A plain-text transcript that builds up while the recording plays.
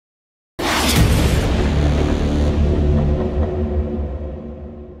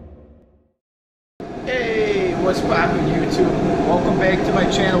what's poppin' YouTube? Welcome back to my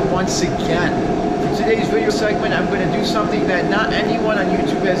channel once again. For today's video segment, I'm going to do something that not anyone on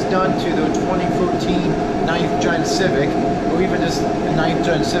YouTube has done to the 2014 9th Gen Civic, or even just the 9th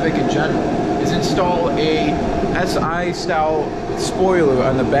Gen Civic in general, is install a SI style spoiler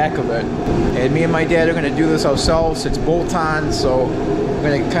on the back of it. And me and my dad are going to do this ourselves. It's bolt-on, so we're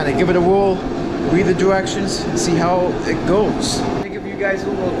going to kind of give it a whirl, read the directions, and see how it goes. Guys, a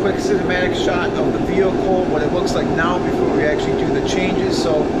little quick cinematic shot of the vehicle, what it looks like now before we actually do the changes,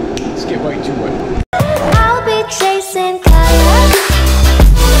 so let's get right to it. I'll be chasing colors.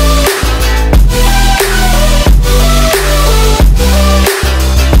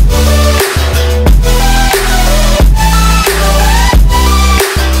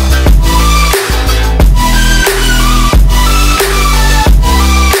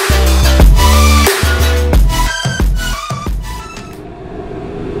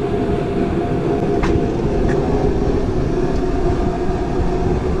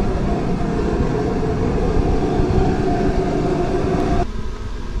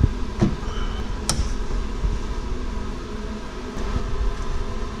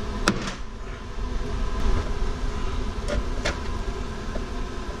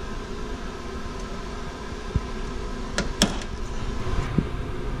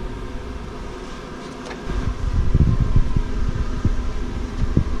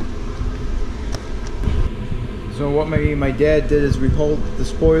 So what my dad did is we hold the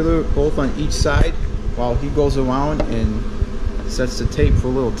spoiler both on each side while he goes around and sets the tape for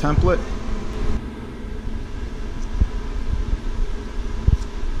a little template.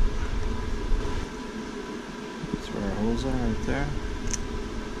 That's where our holes are, right there.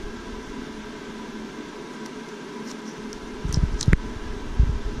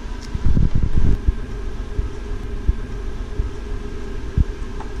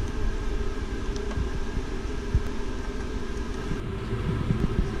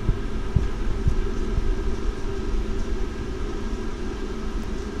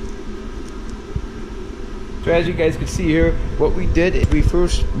 So as you guys can see here, what we did is we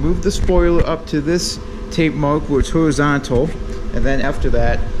first moved the spoiler up to this tape mark where it's horizontal, and then after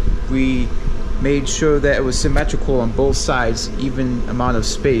that we made sure that it was symmetrical on both sides, even amount of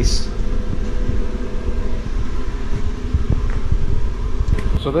space.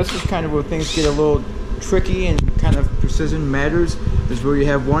 So this is kind of where things get a little tricky and kind of precision matters, is where you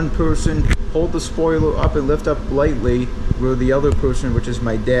have one person hold the spoiler up and lift up lightly, where the other person, which is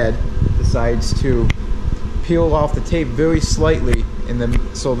my dad, decides to peel off the tape very slightly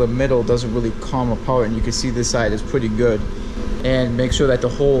so the middle doesn't really come apart, and you can see this side is pretty good, and make sure that the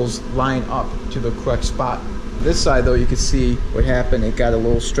holes line up to the correct spot. This side though, you can see what happened, it got a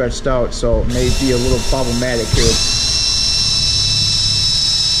little stretched out, so it may be a little problematic here.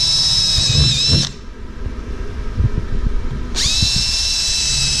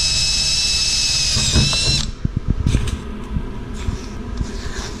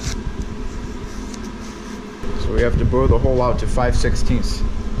 We have to bore the hole out to 5/16.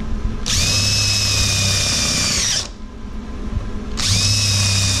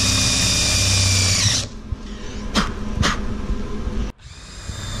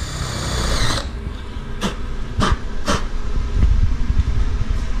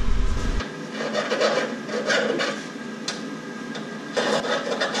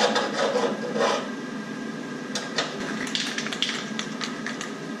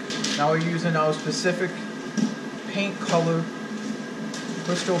 Now we're using our specific paint color,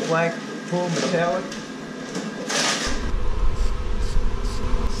 crystal black pearl metallic.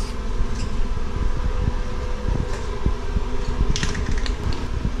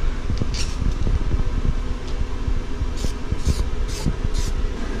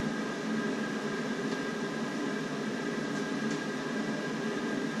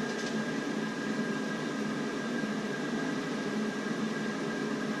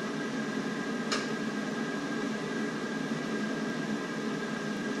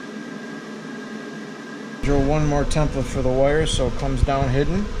 Draw one more template for the wire so it comes down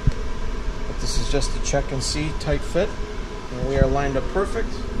hidden, but this is just a check and see tight fit, and we are lined up perfect.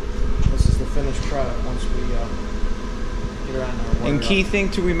 This is the finished product once we get it on our wire. And key thing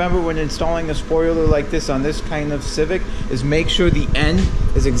to remember when installing a spoiler like this on this kind of Civic is make sure the end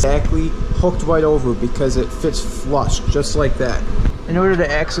is exactly hooked right over, because it fits flush just like that. In order to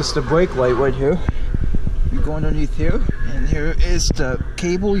access the brake light right here, you go underneath here, and here is the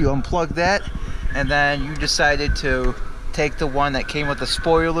cable. You unplug that, and then you decided to take the one that came with the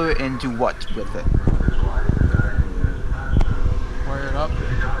spoiler and do what with it? Wire it up.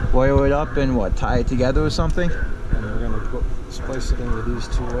 Wire it up and what, tie it together or something? And we're going to splice it into these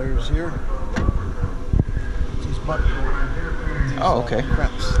two wires here. button. Oh, okay.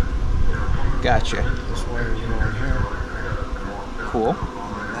 Crimps. Gotcha. This wire will go in here. Cool.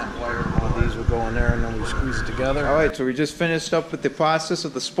 And that wire, one of these will go in there, and then we squeeze it together. All right, so we just finished up with the process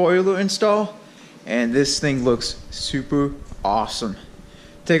of the spoiler install, and this thing looks super awesome.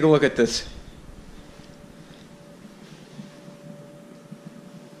 Take a look at this.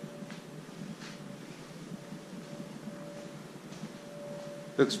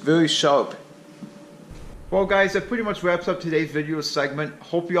 Looks very sharp. Well guys, that pretty much wraps up today's video segment.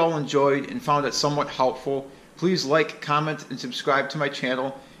 Hope you all enjoyed and found it somewhat helpful. Please like, comment, and subscribe to my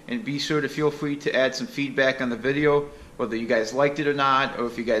channel, and be sure to feel free to add some feedback on the video, whether you guys liked it or not, or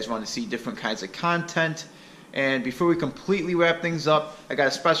if you guys want to see different kinds of content. And before we completely wrap things up, I got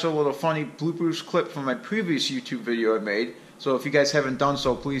a special little funny bloopers clip from my previous YouTube video I made. So if you guys haven't done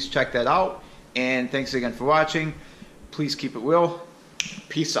so, please check that out. And thanks again for watching. Please keep it real.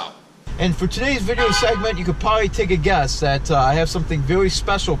 Peace out. And for today's video segment, you could probably take a guess that I have something very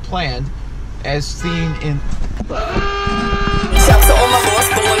special planned, as seen in... Shout to all my boss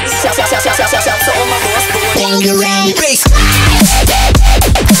boys, shout to all my